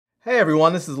Hey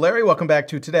everyone, this is Larry. Welcome back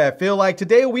to Today I Feel Like.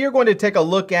 Today we are going to take a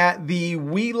look at the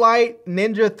Weeylite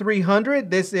Ninja 300.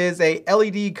 This is a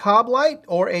LED COB light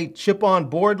or a chip-on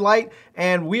board light,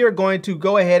 and we are going to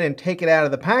go ahead and take it out of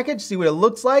the package, see what it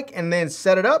looks like, and then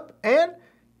set it up, and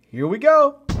here we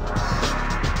go.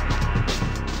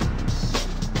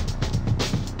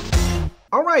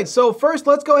 All right, so first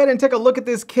let's go ahead and take a look at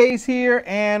this case here,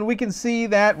 and we can see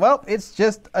that, well, it's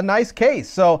just a nice case.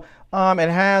 So it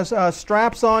has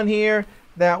straps on here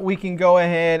that we can go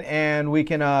ahead and we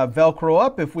can Velcro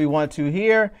up if we want to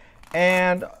here.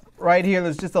 And right here,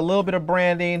 there's just a little bit of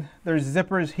branding. There's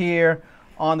zippers here.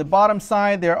 On the bottom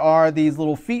side, there are these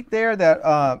little feet there that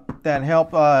that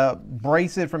help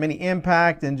brace it from any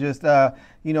impact and just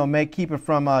you know, keep it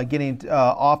from getting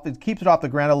off. It keeps it off the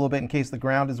ground a little bit in case the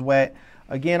ground is wet.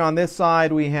 Again, on this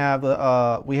side, we have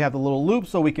the little loop,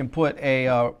 so we can put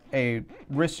a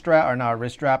wrist strap, or not a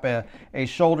wrist strap, a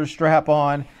shoulder strap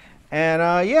on.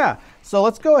 And yeah, so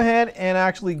let's go ahead and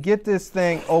actually get this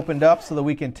thing opened up so that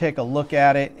we can take a look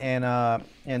at it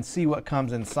and see what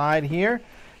comes inside here.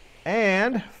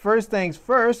 And first things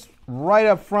first, right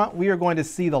up front, we are going to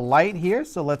see the light here.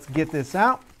 So let's get this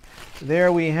out.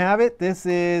 There we have it. This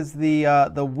is the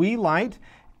Weeylite.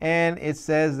 And it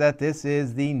says that this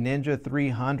is the Ninja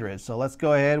 300. So let's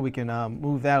go ahead. We can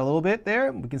move that a little bit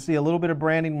there. We can see a little bit of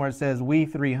branding where it says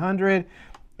Wii 300.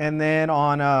 And then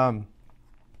on,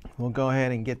 we'll go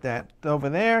ahead and get that over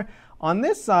there. On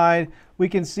this side, we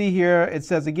can see here, it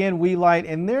says again, Weeylite,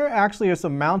 and there actually are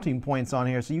some mounting points on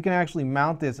here. So you can actually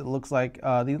mount this. It looks like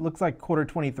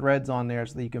 1/4-20 threads on there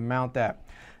so that you can mount that.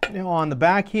 Now on the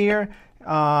back here,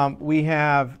 we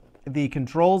have the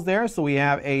controls there. So we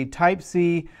have a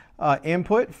Type-C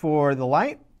input for the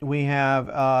light. We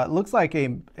have, looks like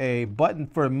a button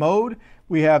for mode.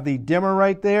 We have the dimmer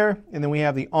right there, and then we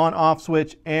have the on-off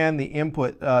switch and the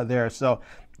input there. So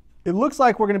it looks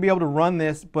like we're going to be able to run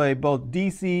this by both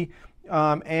DC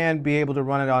and be able to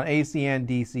run it on AC and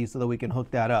DC so that we can hook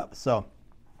that up. So,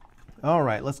 all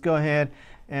right, let's go ahead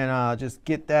and just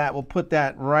get that. We'll put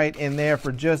that right in there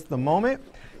for just the moment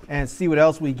and see what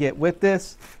else we get with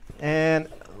this. And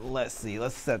let's see,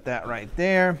 let's set that right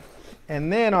there.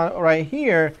 And then right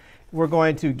here, we're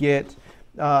going to get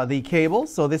the cable.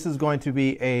 So this is going to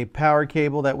be a power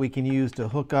cable that we can use to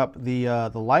hook up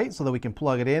the light so that we can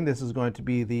plug it in. This is going to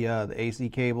be the AC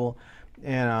cable.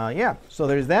 And yeah, so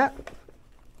there's that.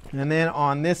 And then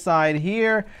on this side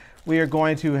here, we are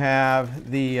going to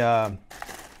have the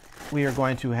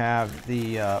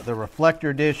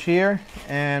reflector dish here,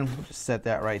 and we'll just set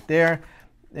that right there.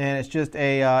 And it's just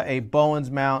a Bowens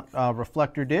mount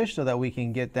reflector dish so that we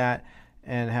can get that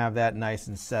and have that nice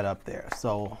and set up there.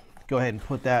 So go ahead and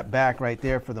put that back right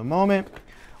there for the moment.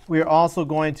 We are also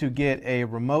going to get a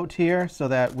remote here so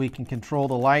that we can control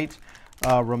the light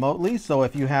remotely. So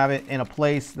if you have it in a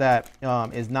place that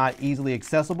is not easily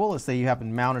accessible, let's say you have it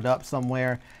mounted up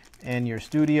somewhere in your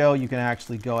studio, you can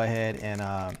actually go ahead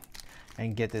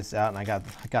and get this out. And I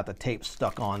got the tape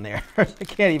stuck on there. I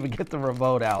can't even get the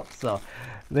remote out. So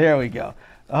there we go.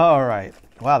 All right.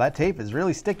 Wow, that tape is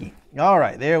really sticky. All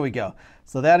right, there we go.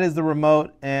 So that is the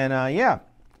remote, and yeah.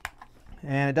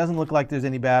 And it doesn't look like there's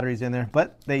any batteries in there,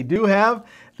 but they do have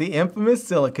the infamous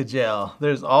silica gel.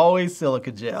 There's always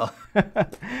silica gel.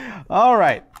 All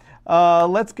right.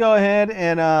 Let's go ahead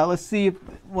and let's see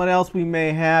what else we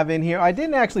may have in here. I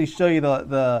didn't actually show you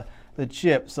the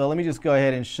chip, so let me just go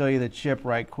ahead and show you the chip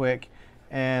right quick.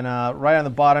 And right on the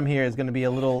bottom here is going to be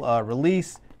a little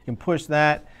release. You can push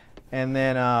that, and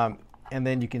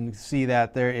then you can see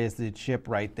that there is the chip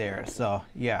right there. So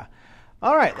yeah.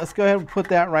 All right, let's go ahead and put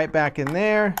that right back in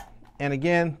there. And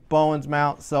again, Bowens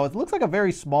mount. So it looks like a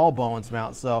very small Bowens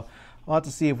mount. So we'll have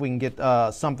to see if we can get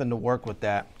something to work with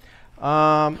that.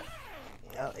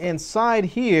 Inside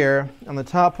here, on the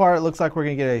top part, it looks like we're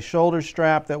going to get a shoulder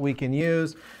strap that we can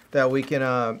use. We're going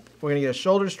to get a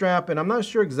shoulder strap, and I'm not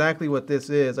sure exactly what this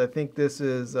is. I think this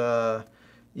is,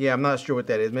 yeah, I'm not sure what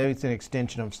that is. Maybe it's an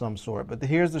extension of some sort. But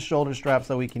here's the shoulder straps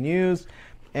that we can use.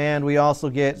 And we also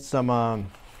get some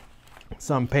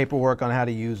paperwork on how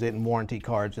to use it and warranty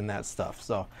cards and that stuff.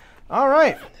 So, all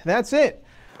right, that's it.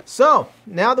 So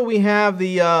now that we have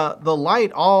the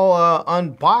light all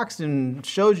unboxed and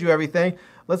shows you everything,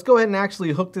 let's go ahead and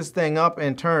actually hook this thing up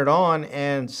and turn it on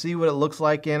and see what it looks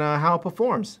like and how it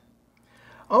performs.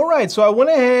 All right, so I went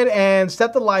ahead and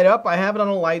set the light up. I have it on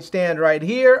a light stand right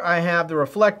here. I have the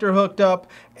reflector hooked up,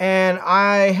 and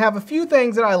I have a few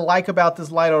things that I like about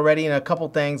this light already and a couple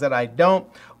things that I don't.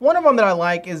 One of them that I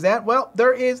like is that, well,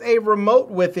 there is a remote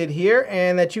with it here,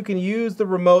 and that you can use the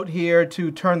remote here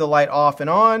to turn the light off and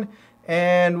on.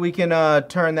 and we can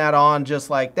turn that on just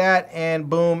like that, and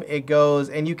boom, it goes.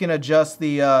 And you can adjust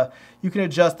the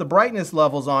brightness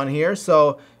levels on here.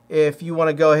 So if you want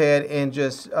to go ahead and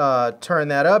just turn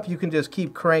that up, you can just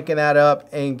keep cranking that up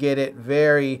and get it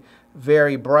very,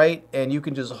 very bright, and you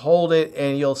can just hold it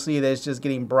and you'll see that it's just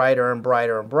getting brighter and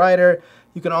brighter and brighter.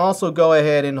 You can also go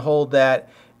ahead and hold that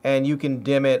and you can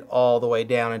dim it all the way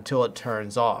down until it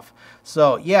turns off.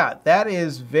 So yeah, that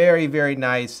is very, very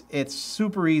nice. It's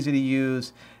super easy to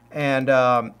use, and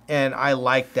I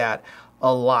like that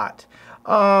a lot.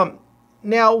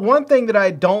 Now, one thing that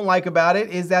I don't like about it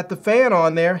is that the fan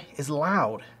on there is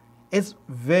loud. It's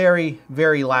very,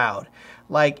 very loud.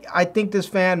 Like, I think this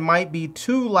fan might be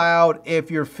too loud if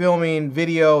you're filming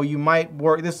video.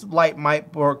 This light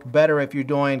might work better if you're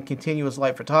doing continuous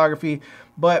light photography,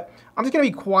 but I'm just gonna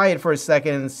be quiet for a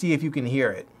second and see if you can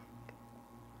hear it.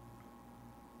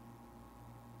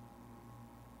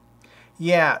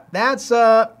 Yeah, that's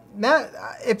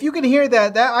if you can hear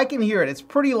that, I can hear it. It's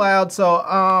pretty loud, so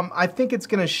I think it's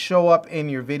gonna show up in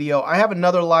your video. I have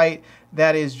another light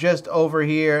that is just over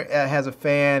here. It has a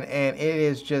fan, and it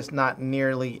is just not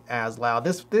nearly as loud.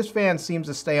 This fan seems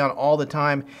to stay on all the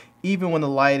time, even when the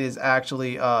light is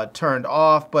actually turned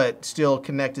off, but still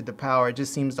connected to power. It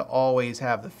just seems to always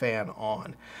have the fan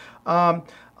on.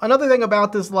 Another thing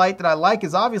about this light that I like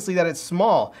is obviously that it's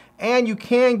small, and you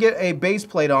can get a base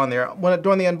plate on there.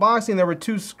 During the unboxing, there were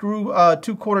two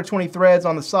 2/4 20 threads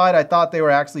on the side. I thought they were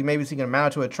actually maybe so you can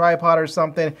mount to a tripod or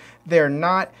something. They're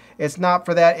not. It's not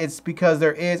for that. It's because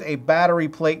there is a battery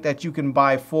plate that you can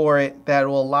buy for it that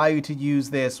will allow you to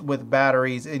use this with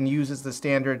batteries and uses the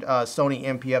standard Sony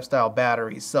MPF style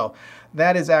batteries. So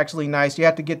that is actually nice. You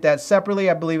have to get that separately.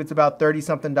 I believe it's about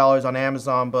 $30-something on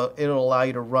Amazon, but it'll allow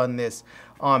you to run this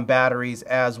on batteries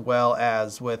as well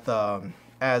as with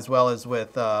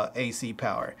AC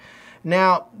power.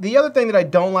 Now, the other thing that I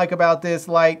don't like about this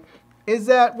light is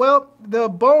that, well, the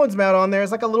Bowens mount on there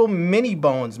is like a little mini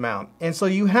Bowens mount, and so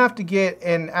you have to get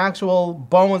an actual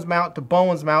Bowens mount to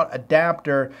Bowens mount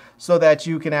adapter so that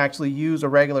you can actually use a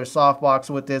regular softbox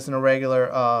with this and a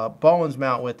regular Bowens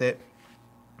mount with it,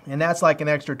 and that's like an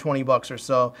extra 20 bucks or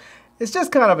so. It's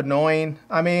just kind of annoying.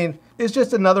 I mean, it's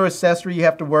just another accessory you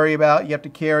have to worry about. You have to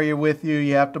carry it with you.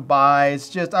 You have to buy. It's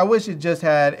just, I wish it just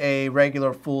had a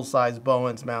regular full-size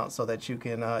Bowens mount so that you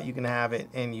can have it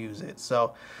and use it.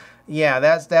 So, yeah,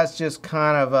 that's just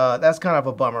kind of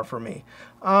a bummer for me.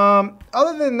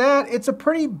 Other than that, it's a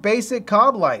pretty basic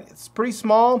COB light. It's pretty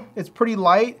small. It's pretty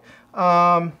light.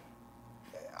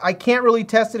 I can't really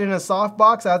test it in a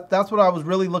softbox. That's what I was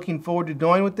really looking forward to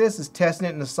doing with this, is testing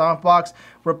it in a softbox,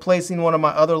 replacing one of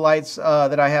my other lights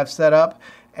that I have set up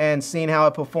and seeing how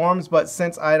it performs. But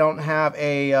since I don't have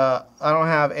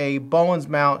a Bowens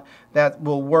mount that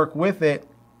will work with it,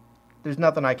 there's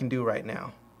nothing I can do right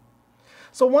now.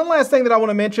 So one last thing that I want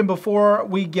to mention before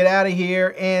we get out of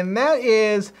here, and that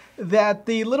is that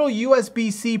the little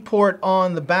USB-C port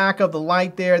on the back of the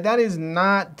light there, that is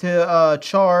not to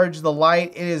charge the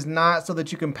light. It is not so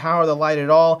that you can power the light at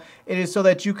all. It is so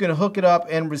that you can hook it up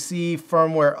and receive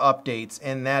firmware updates,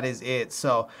 and that is it.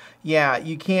 So yeah,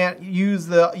 you can't use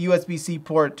the USB-C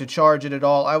port to charge it at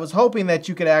all. I was hoping that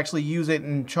you could actually use it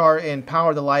and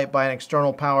power the light by an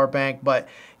external power bank, but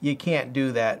you can't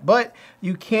do that. But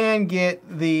you can get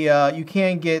the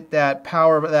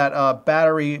that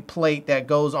battery plate that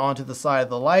goes onto the side of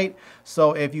the light.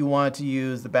 So if you want to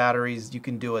use the batteries, you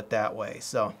can do it that way.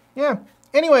 So yeah.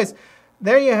 Anyways,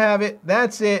 there you have it.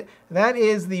 That's it. That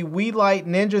is the Weeylite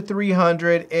Ninja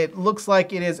 300. It looks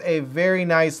like it is a very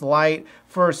nice light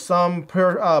for some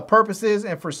purposes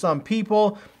and for some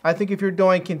people. I think if you're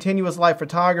doing continuous light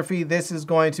photography, this is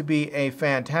going to be a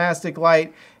fantastic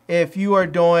light. If you are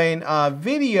doing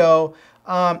video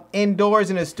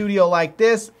indoors in a studio like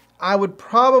this, I would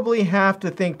probably have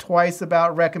to think twice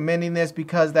about recommending this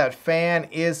because that fan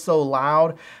is so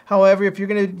loud. However, if you're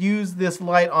going to use this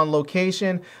light on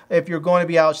location, if you're going to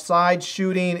be outside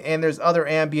shooting and there's other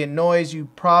ambient noise, you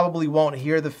probably won't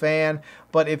hear the fan.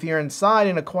 But if you're inside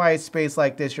in a quiet space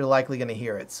like this, you're likely going to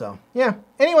hear it. So yeah,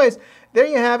 anyways, there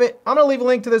you have it. I'm going to leave a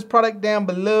link to this product down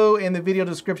below in the video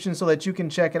description so that you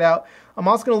can check it out. I'm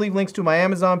also going to leave links to my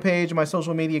Amazon page and my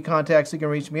social media contacts so you can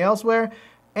reach me elsewhere.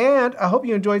 And I hope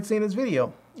you enjoyed seeing this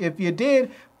video. If you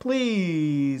did,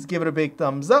 please give it a big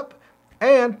thumbs up.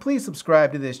 And please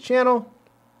subscribe to this channel.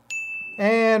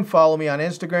 And follow me on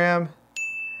Instagram.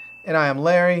 And I am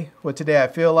Larry with Today I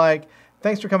Feel Like.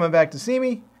 Thanks for coming back to see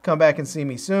me. Come back and see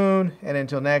me soon. And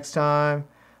until next time,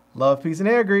 love, peace, and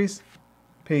hair grease.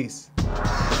 Peace.